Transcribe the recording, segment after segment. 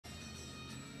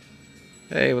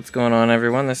Hey, what's going on,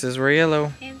 everyone? This is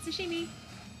Riello. And Sashimi.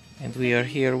 And we are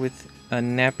here with a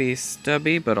nappy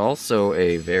Stubby, but also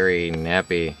a very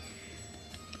nappy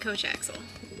Coach Axel.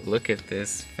 Look at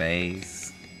this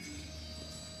face.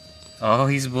 Oh,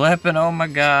 he's blepping. Oh my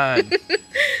god.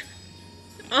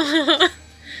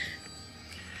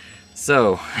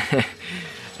 So,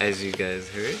 as you guys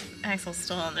heard, Axel's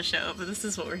still on the show, but this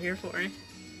is what we're here for.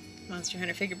 Monster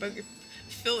Hunter Figure Bugger.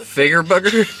 Figure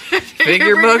Bugger?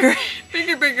 Figure Bugger?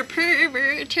 Figure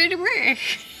Bugger. Turn away.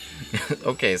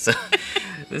 Okay, so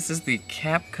this is the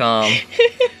Capcom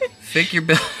Figure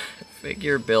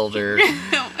Builder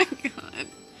Oh my god.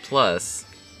 Plus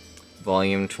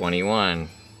Volume 21.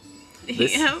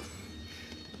 Yep.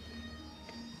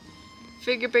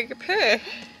 Figure Bugger.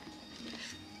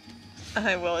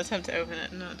 I will attempt to open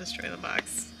it and not destroy the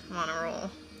box. I'm on a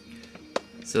roll.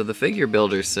 So the figure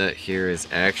builder set here is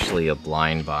actually a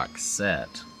blind box set.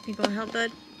 You gonna help,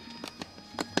 bud?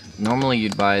 Normally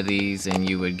you'd buy these and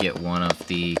you would get one of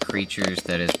the creatures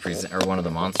that is or one of the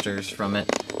monsters from it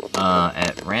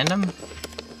at random.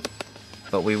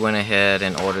 But we went ahead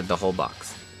and ordered the whole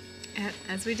box.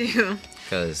 As we do.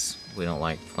 Because we don't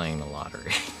like playing the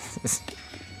lottery.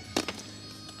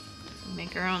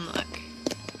 Make our own luck.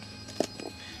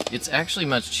 It's actually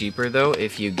much cheaper though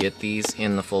if you get these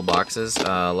in the full boxes,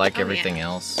 like everything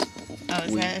else. Oh,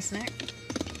 is that a snack?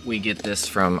 We get this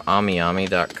from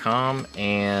Amiami.com,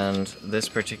 and this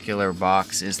particular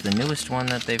box is the newest one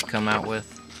that they've come out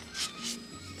with.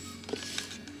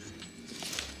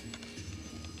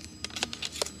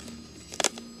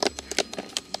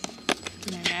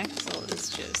 And Axel is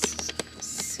just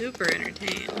super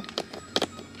entertained.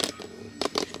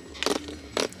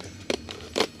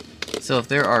 So if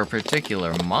there are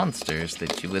particular monsters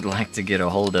that you would like to get a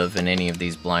hold of in any of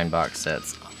these blind box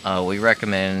sets, we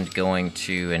recommend going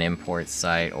to an import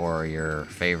site or your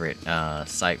favorite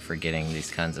site for getting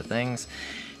these kinds of things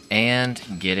and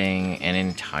getting an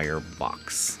entire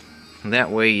box. That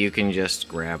way you can just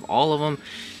grab all of them,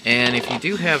 and if you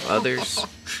do have others,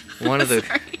 one of the...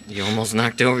 You almost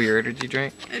knocked over your energy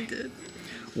drink? I did.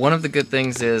 One of the good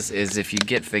things is if you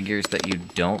get figures that you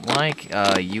don't like,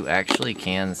 you actually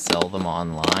can sell them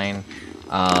online.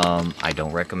 I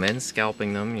don't recommend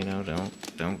scalping them, you know,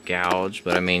 don't gouge,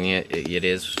 but I mean, it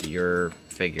is your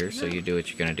figure, so you do what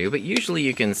you're gonna do. But usually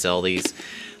you can sell these.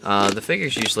 The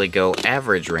figures usually go,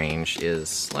 average range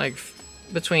is like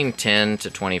between 10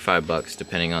 to 25 bucks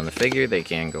depending on the figure. They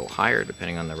can go higher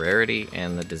depending on the rarity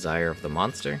and the desire of the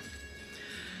monster.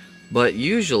 But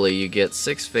usually you get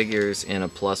 6 figures in a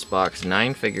plus box,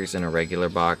 9 figures in a regular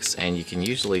box, and you can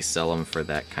usually sell them for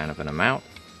that kind of an amount.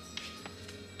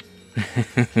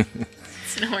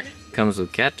 Snort. Comes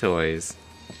with cat toys.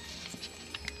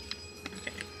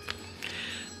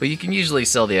 But you can usually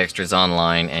sell the extras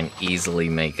online and easily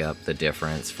make up the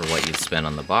difference for what you'd spend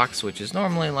on the box, which is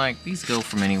normally like, these go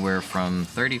from anywhere from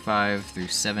 35 through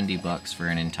 70 bucks for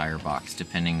an entire box,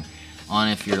 depending on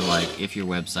if your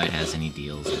website has any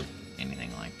deals or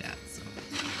anything like that. So.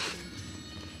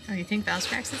 Oh, you think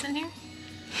Valstrax is in here?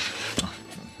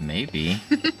 Maybe.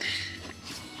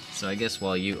 So I guess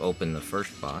while you open the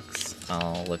first box,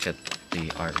 I'll look at the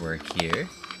artwork here.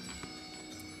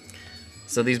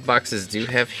 So these boxes do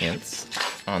have hints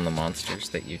on the monsters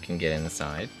that you can get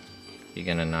inside. You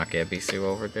gonna knock Ebisu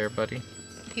over there, buddy?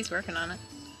 He's working on it.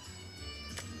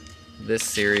 This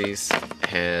series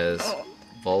has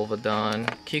Volvodon.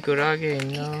 Kikurage,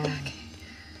 no. Kikurage.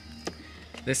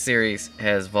 This series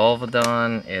has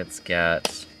Volvodon. It's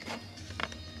got...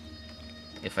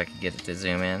 If I could get it to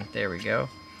zoom in. There we go.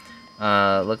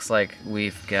 Looks like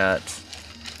we've got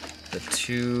the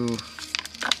two...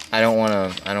 I don't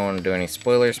want to do any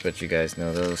spoilers, but you guys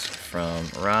know those from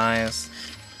Rise.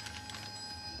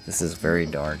 This is very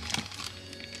dark.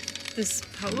 This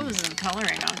pose and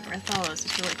coloring on Rithalos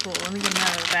is really cool. Let me get him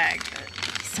out of the bag. But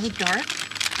he's so dark.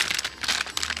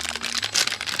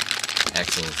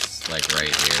 Axel's like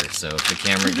right here, so if the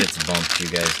camera gets bumped, you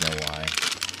guys know why.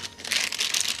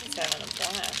 He's having a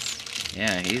blast.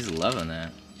 Yeah, he's loving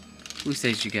that. Who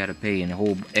says you gotta pay a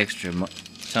whole extra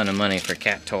ton of money for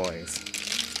cat toys?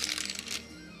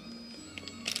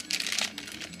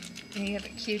 And you have a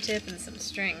Q-tip and some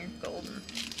string, golden.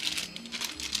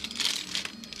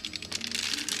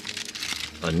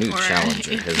 A new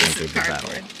challenger has entered the battle.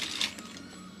 Cardboard.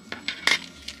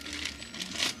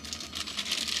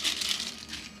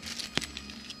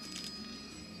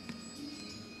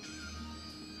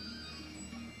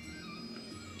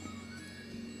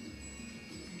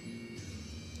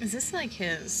 Is this like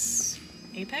his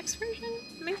Apex version,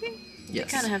 maybe? Yes.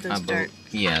 They kind of have those dirt.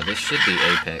 Yeah, this should be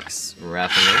Apex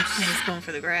Rathalos. And he's going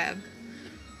for the grab.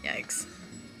 Yikes.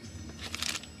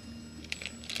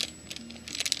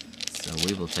 So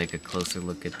we will take a closer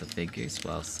look at the figures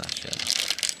while Sasha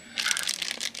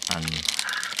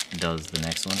undoes the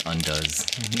next one. Undoes.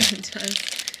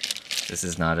 Undoes. This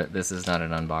is not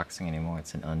an unboxing anymore.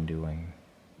 It's an undoing.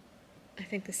 I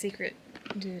think the secret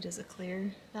dude is a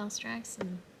clear Valstrax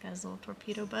and got his little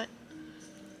torpedo butt.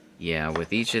 Yeah,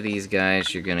 with each of these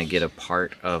guys, you're gonna get a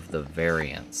part of the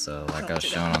variant. So, like I was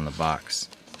showing on the box,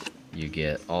 you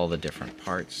get all the different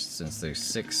parts. Since there's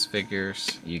 6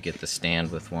 figures, you get the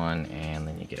stand with one, and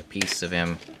then you get a piece of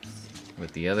him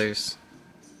with the others.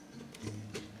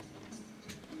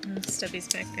 And Stubby's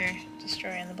back there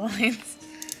destroying the blinds.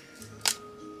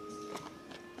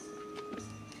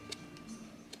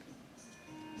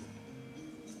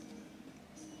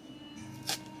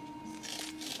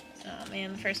 Oh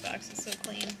man, the first box is so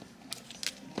clean.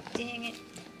 Dang it.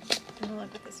 Good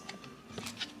luck with this one.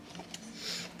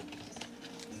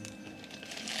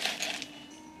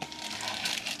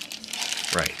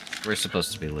 Right. We're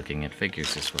supposed to be looking at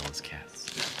figures as well as cats.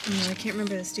 I can't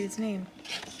remember this dude's name.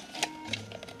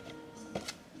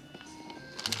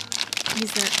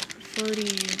 He's that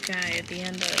floaty guy at the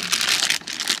end of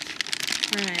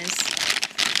Rise.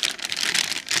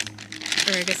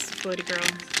 Or I guess floaty girl.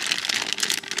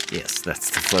 Yes, that's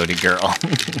the floaty girl.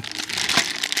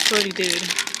 Floaty dude.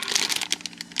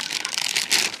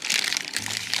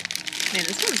 Man,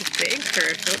 this one's big for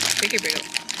a figure builder.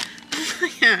 Oh my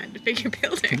god, figure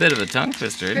builder. A bit of a tongue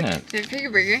twister, isn't it?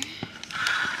 Figure burger.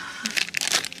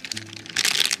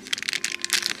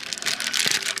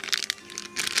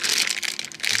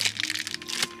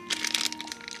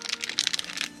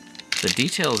 The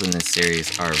details in this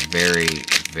series are very,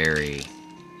 very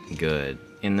good.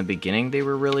 In the beginning, they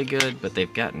were really good, but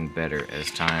they've gotten better as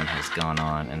time has gone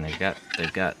on, and they've got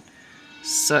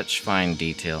such fine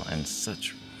detail and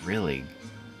such really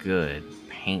good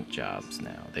paint jobs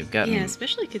now. They've gotten... Yeah,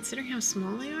 especially considering how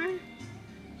small they are.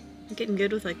 I'm getting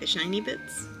good with like the shiny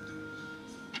bits.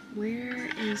 Where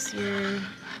is your...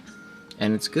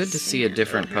 And it's good to see a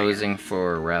different posing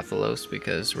for Rathalos,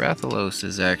 because Rathalos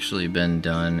has actually been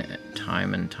done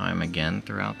time and time again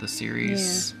throughout the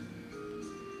series. Yeah.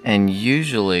 And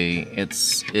usually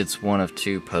it's one of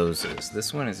 2 poses.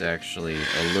 This one is actually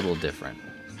a little different.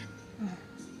 Oh,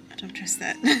 I don't trust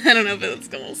that. I don't know if it's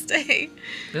gonna stay.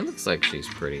 It looks like she's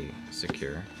pretty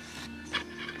secure.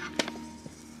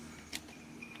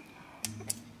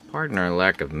 Pardon our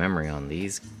lack of memory on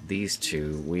these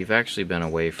 2. We've actually been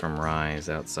away from Rise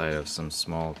outside of some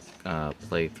small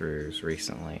playthroughs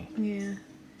recently. Yeah.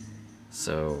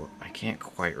 So I can't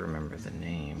quite remember the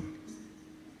name.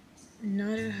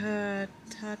 Naruha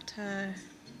Tata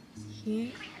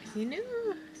Hinu?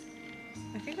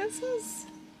 I think that's his.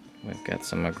 We've got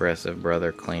some aggressive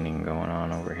brother cleaning going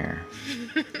on over here.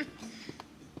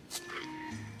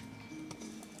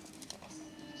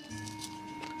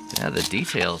 Yeah, the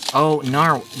details. Oh,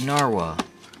 Narwa.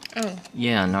 Oh.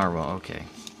 Yeah, Narwa, okay.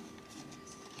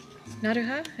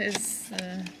 Naruha is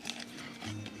the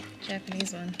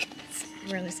Japanese one. It's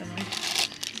really similar.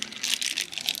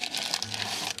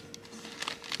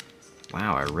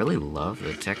 Wow, I really love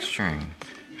the texturing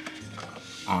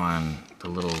on the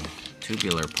little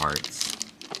tubular parts.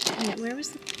 Wait, where was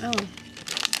the... Oh.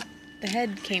 The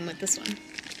head came with this one.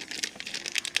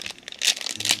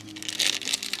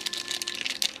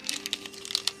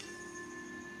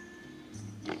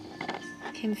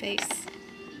 Him face.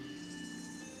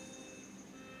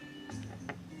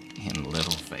 And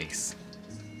little face.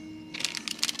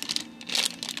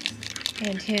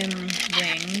 And him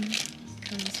wing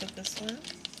comes with this one.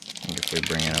 I think if we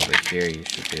bring it over here, you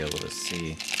should be able to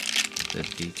see the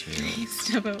details.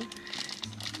 Stubbo.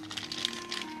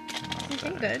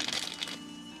 Okay, good.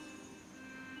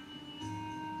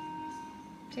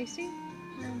 Tasty?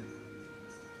 No.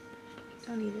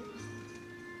 Don't eat it.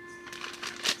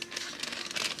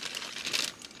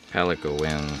 Palico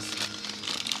wins.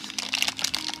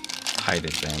 Height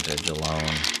advantage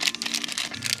alone.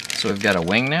 So we've got a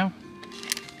wing now?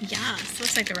 Yeah, this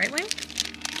looks like the right wing.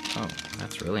 Oh,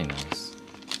 that's really nice.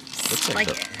 Looks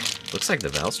like the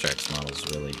Valstrax model is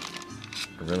really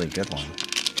a really good one.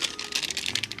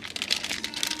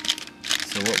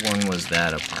 So what one was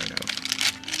that a part of?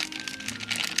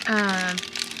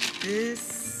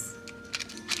 This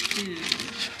dude.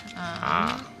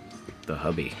 The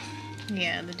hubby.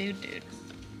 Yeah, the dude.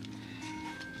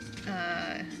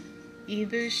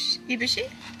 Ibushi?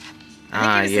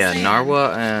 Yeah,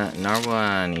 Narwa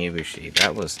and Ibushi.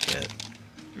 That was it.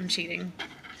 I'm cheating.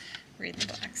 Read the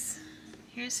box.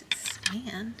 Here's its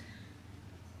stand.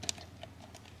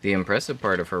 The impressive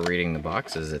part of her reading the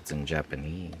box is it's in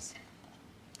Japanese.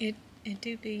 It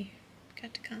do be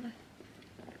katakana.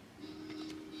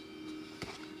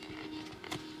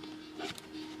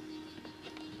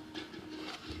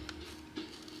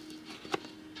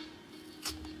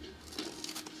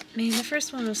 Man, the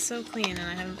first one was so clean, and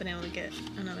I haven't been able to get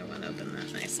another one open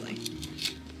that nicely.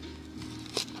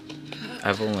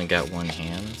 I've only got one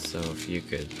hand, so if you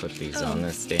could put these on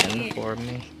the stand for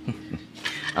me.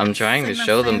 I'm trying to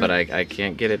show them, but I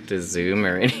can't get it to zoom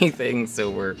or anything,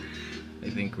 so I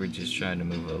think we're just trying to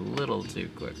move a little too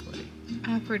quickly.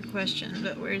 Awkward question,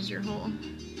 but where's your hole?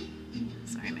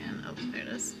 Sorry, man. Oh, there it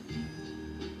is.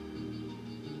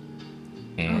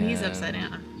 And oh, he's upside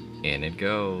down. In it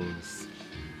goes.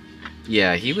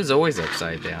 Yeah, he was always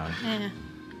upside down. Yeah.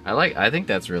 I think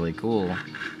that's really cool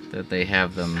that they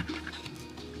have them.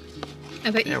 I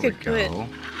bet you could put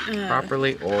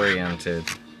properly oriented.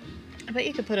 I bet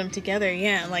you could put them together.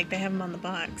 Yeah, like they have them on the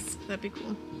box. That'd be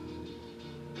cool.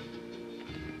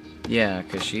 Yeah,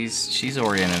 because she's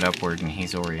oriented upward and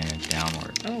he's oriented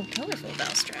downward. Oh, colorful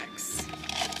Valstrax.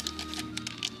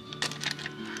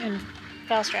 And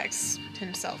Valstrax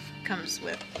himself comes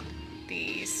with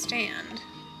the stand.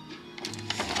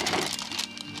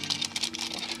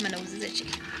 My nose is itchy.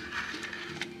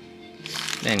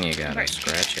 Then you gotta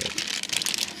scratch it.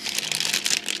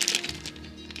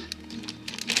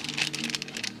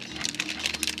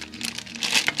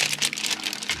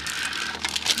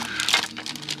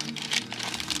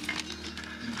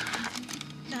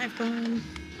 Dive bomb.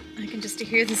 I can just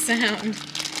hear the sound.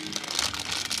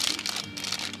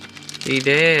 He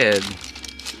did.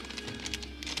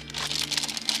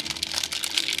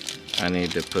 I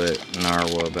need to put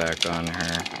Narwa back on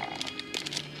her.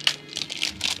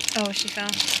 Oh, she fell.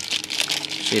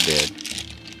 She did.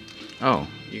 Oh,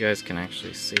 you guys can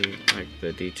actually see like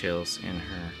the details in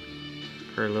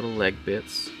her little leg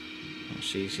bits. And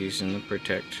she's using to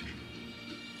protect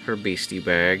her beastie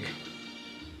bag.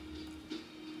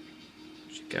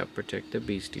 She got to protect the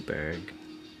beastie bag.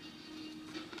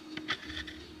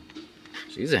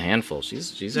 She's a handful.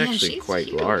 She's actually quite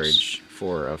huge. Large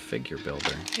for a figure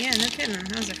builder. Yeah, no kidding.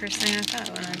 That was the first thing I thought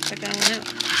when I took that one out.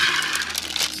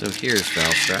 So here's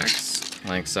Valstrax.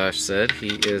 Like Sash said,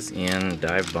 he is in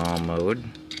dive bomb mode.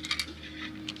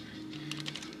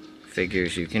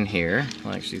 Figures you can hear,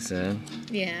 like she said.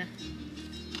 Yeah.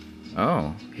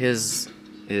 Oh, his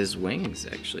wings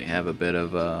actually have a bit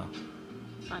of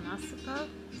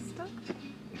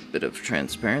bit of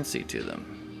transparency to them.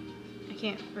 I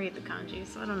can't read the kanji,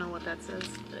 so I don't know what that says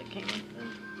that it came with.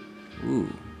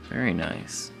 Ooh, very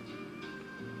nice.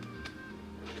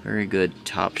 Very good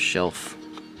top shelf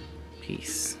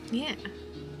piece. Yeah.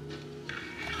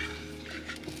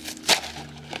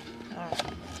 Oh,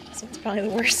 this one's probably the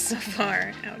worst so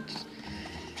far. Ouch.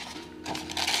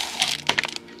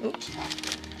 Oops.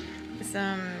 It's,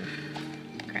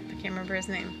 crap, I can't remember his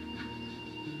name.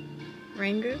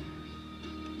 Rangu?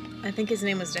 I think his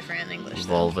name was different in English.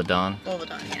 Volvidon.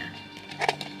 Volvidon, yeah.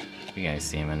 You guys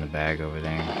see him in the bag over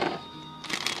there.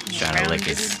 He's trying to lick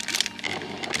his...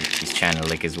 He's trying to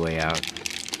lick his way out.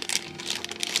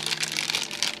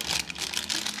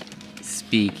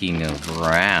 Speaking of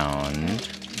round...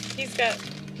 He's got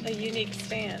a unique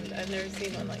stand. I've never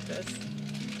seen one like this.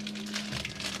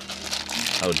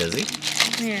 Oh, does he?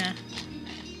 Yeah.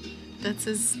 That's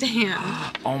his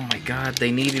stand. Oh my god,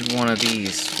 they needed one of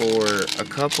these for a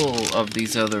couple of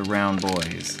these other round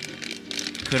boys.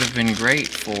 Could have been great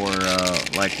for,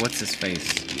 like, what's his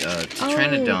face?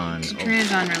 Trinodon.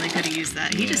 Trinodon really could have used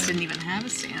that. He just didn't even have a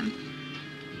stand.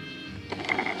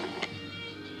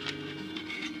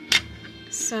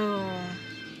 So,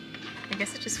 I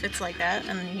guess it just fits like that,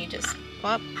 and then he just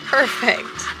plop. Perfect.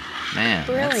 Man,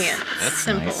 brilliant. That's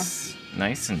simple.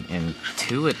 Nice and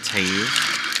intuitive.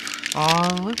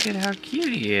 Oh, look at how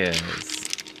cute he is.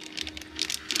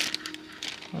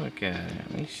 Look at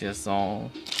him. He's just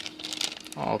all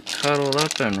cuddled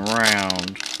up and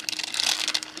round.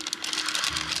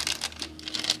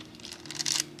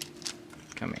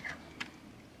 Come here.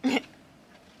 I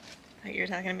thought you were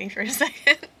talking to me for a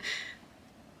second.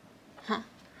 Huh.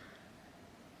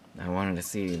 I wanted to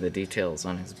see the details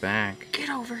on his back. Get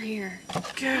over here.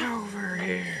 Get over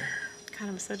here. God,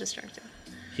 I'm so distracted.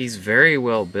 He's very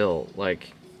well built,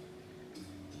 like...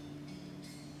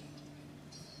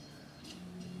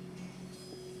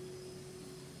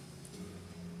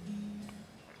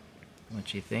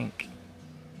 What you think?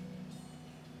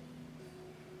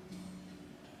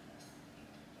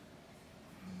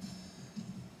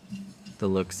 The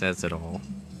look says it all.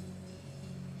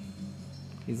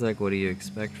 He's like, what do you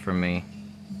expect from me?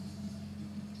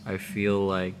 I feel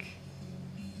like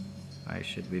I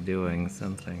should be doing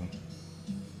something.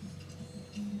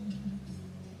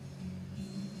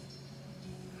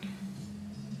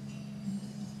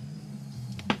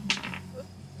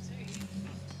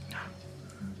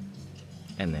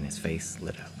 And then his face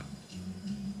lit up.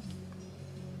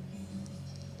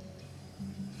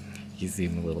 You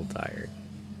seem a little tired.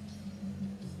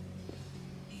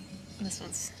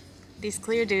 These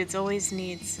clear dudes always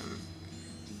need some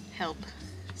help,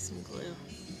 some glue.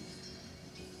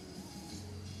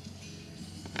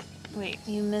 Wait,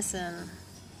 you missing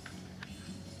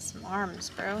some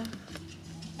arms, bro?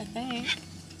 I think.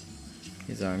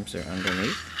 His arms are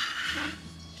underneath.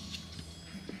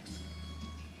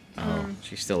 Oh,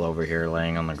 she's still over here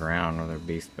laying on the ground with her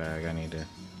beast bag. I need to...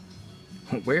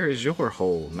 Where is your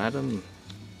hole, madam?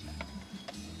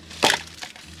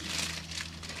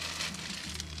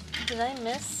 Did I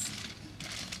miss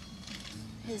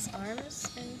his arms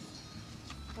in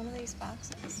one of these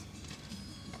boxes?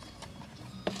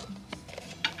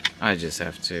 I just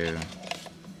have to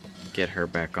get her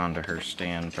back onto her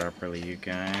stand properly, you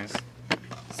guys.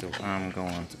 So I'm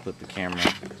going to put the camera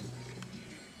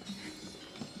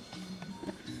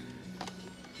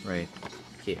right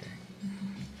here.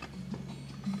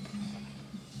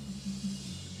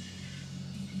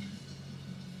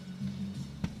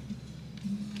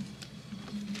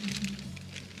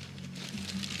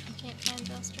 I can't find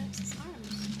Velstrax's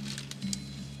arms.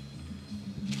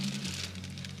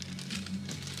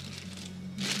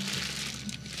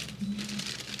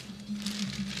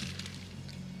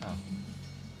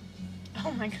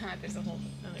 Oh my god, there's a whole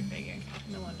other figure.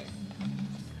 No wonder.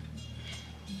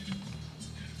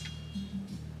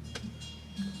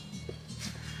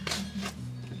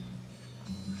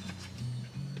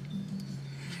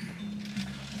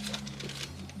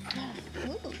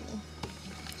 Ooh.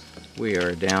 We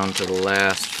are down to the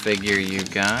last figure, you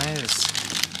guys.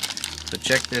 So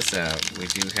check this out. We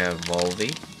do have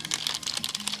Volvi.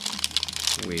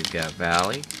 We've got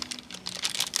Valley.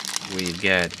 We've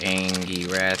got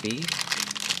Angirathi.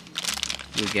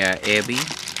 We got Ebby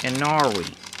and Norway.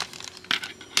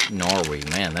 Norway,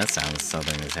 man, that sounds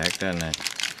southern as heck, doesn't it?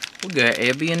 We got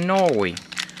Ebby and Norway.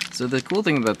 So the cool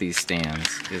thing about these stands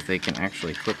is they can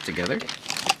actually clip together,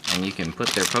 and you can put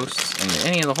their posts into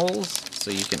any of the holes, so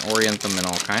you can orient them in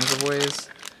all kinds of ways.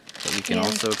 But you can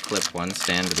also clip one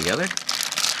stand to the other.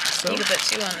 So you could put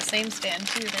two on the same stand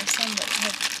too. There's some that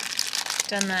have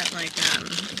done that, like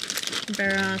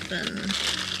Baroth and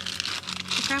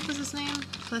what the crap was his name?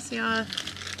 Plesioth,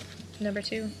 number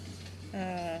 2.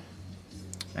 I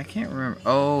can't remember.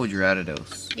 Oh,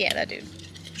 Geratidos. Yeah, that dude.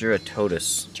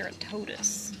 Geratodus.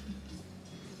 Geratodus.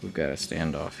 We've got a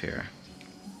standoff here.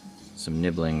 Some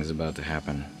nibbling is about to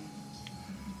happen.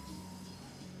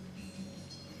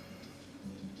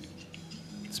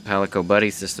 It's a Palico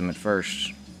buddy system at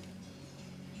first,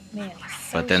 Man,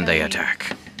 but then they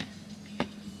attack.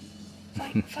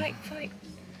 Fight, fight, fight.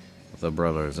 The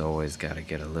brothers always gotta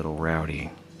get a little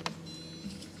rowdy.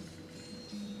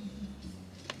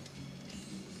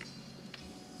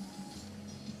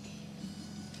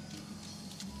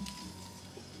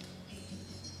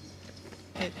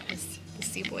 It's the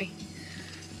sea boy.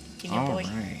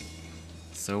 Alright.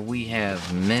 So we have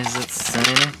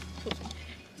Mizutsun.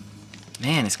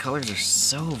 Man, his colors are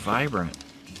so vibrant.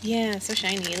 Yeah, so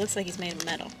shiny. He looks like he's made of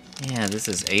metal. Yeah, this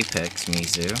is Apex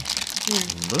Mizu.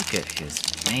 Look at his...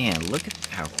 Man, look at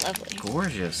how Lovely.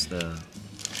 Gorgeous the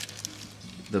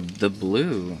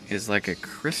blue is like a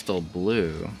crystal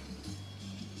blue.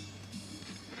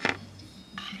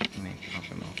 Let me pop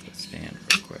him off the stand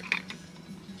real quick.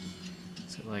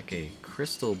 It's like a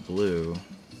crystal blue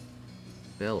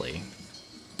belly.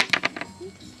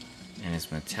 And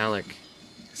his metallic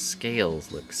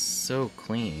scales look so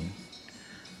clean.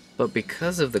 But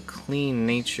because of the clean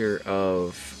nature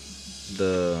of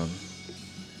the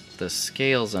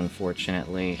scales,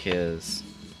 unfortunately, his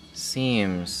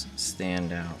seams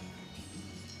stand out.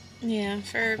 Yeah,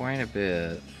 for Quite a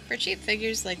bit. For cheap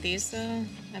figures like these, though,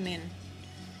 I mean,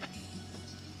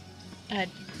 I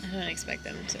don't expect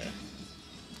them to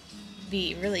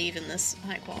be really even this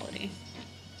high quality.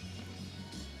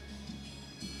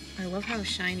 I love how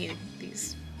shiny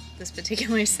this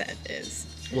particular set is.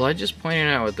 Well, I just pointed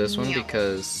out with this one Meow.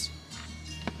 because...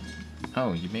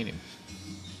 Oh, you made him.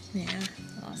 Yeah,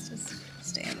 I lost his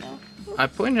stand though. I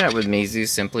pointed out with Mizu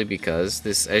simply because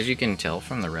this, as you can tell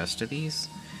from the rest of these,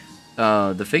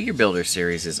 the Figure Builder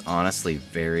series is honestly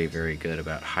very, very good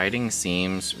about hiding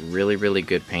seams, really, really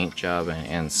good paint job,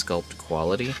 and sculpt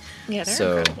quality. Yeah,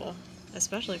 they're incredible,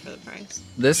 especially for the price.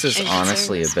 This is And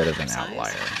honestly a considering bit of the an size.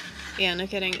 outlier. Yeah, no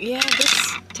kidding. Yeah,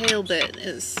 this tail bit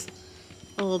is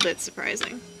a little bit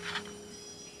surprising.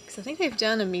 Because I think they've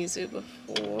done a Mizu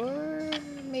before.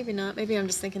 Maybe not. Maybe I'm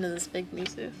just thinking of this big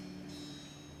Mizu.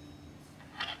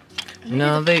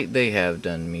 No, they have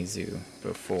done Mizu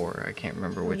before. I can't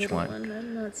remember which one.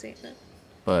 I'm not seeing it.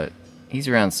 But He's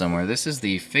around somewhere. This is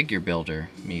the figure builder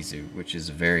Mizu, which is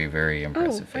a very, very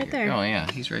impressive right figure. there. Oh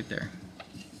yeah, he's right there.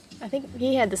 I think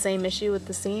he had the same issue with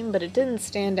the seam, but it didn't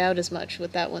stand out as much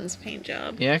with that one's paint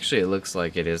job. Yeah, actually, it looks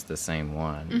like it is the same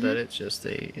one, but it's just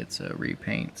it's a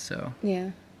repaint. So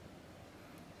Yeah.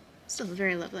 Still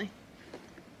very lovely.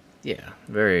 yeah,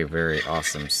 very, very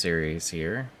awesome series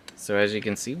here. So as you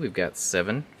can see, we've got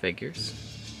 7 figures.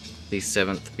 The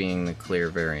 7th being the clear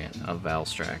variant of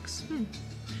Valstrax.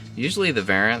 Usually the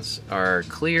variants are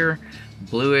clear,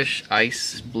 bluish,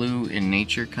 ice blue in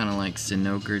nature, kind of like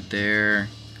Sinogred there.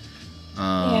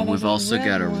 We've also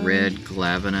got a red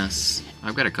Glavenus.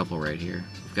 I've got a couple right here.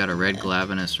 We've got a red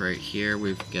Glavenus right here.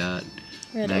 We've got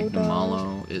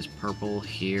Magnamalo is purple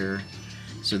here.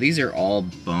 So these are all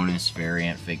bonus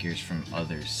variant figures from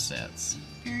other sets.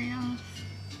 Very off.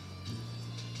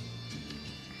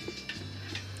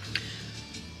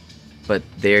 But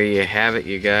there you have it,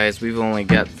 you guys. We've only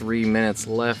got 3 minutes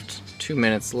left, 2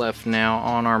 minutes left now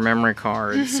on our memory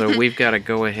card. So we've got to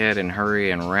go ahead and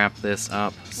hurry and wrap this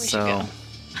up. We should go.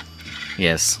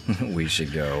 Yes, we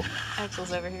should go.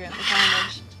 Axel's over here at the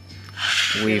carnage.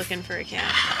 We're looking for a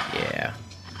cat. Yeah.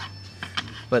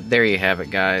 But there you have it,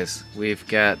 guys. We've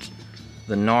got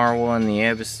the Narwhal and the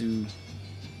Abisu,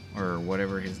 or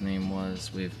whatever his name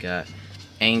was. We've got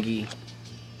Angie.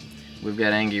 We've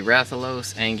got Angie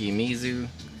Rathalos, Angie Mizu.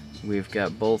 We've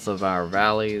got both of our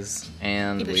valleys,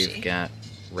 and we've got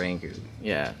Rangu.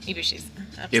 Yeah. Ibushi's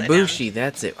Ibushi,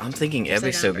 that's it. I'm thinking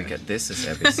Ebisu because this is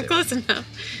Ebisu. Close enough.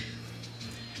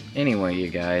 Anyway, you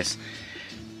guys.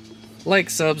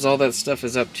 Like, subs, all that stuff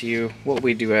is up to you. What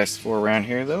we do ask for around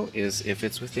here, though, is if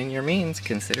it's within your means,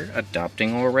 consider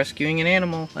adopting or rescuing an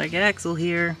animal, like Axel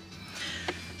here.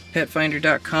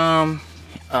 Petfinder.com.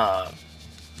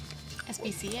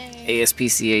 SPCA.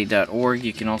 ASPCA.org.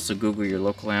 You can also Google your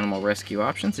local animal rescue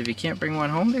options. If you can't bring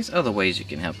one home, there's other ways you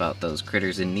can help out those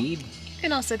critters in need. You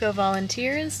can also go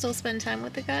volunteer and still spend time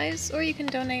with the guys, or you can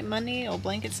donate money, or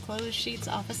blankets, clothes, sheets,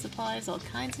 office supplies, all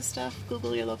kinds of stuff.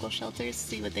 Google your local shelters,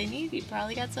 see what they need. You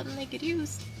probably got something they could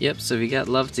use. Yep, so if you got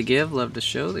love to give, love to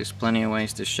show, there's plenty of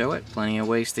ways to show it, plenty of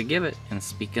ways to give it. And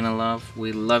speaking of love,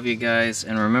 we love you guys.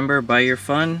 And remember, buy your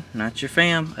fun, not your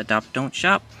fam. Adopt, don't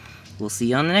shop. We'll see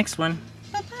you on the next one.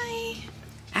 Bye-bye.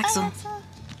 Axel. Bye, Axel.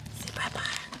 Say bye-bye.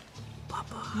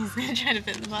 Bye-bye. He's gonna try to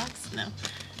fit in the box? No.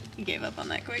 He gave up on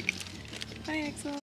that quick. Bye, Axel.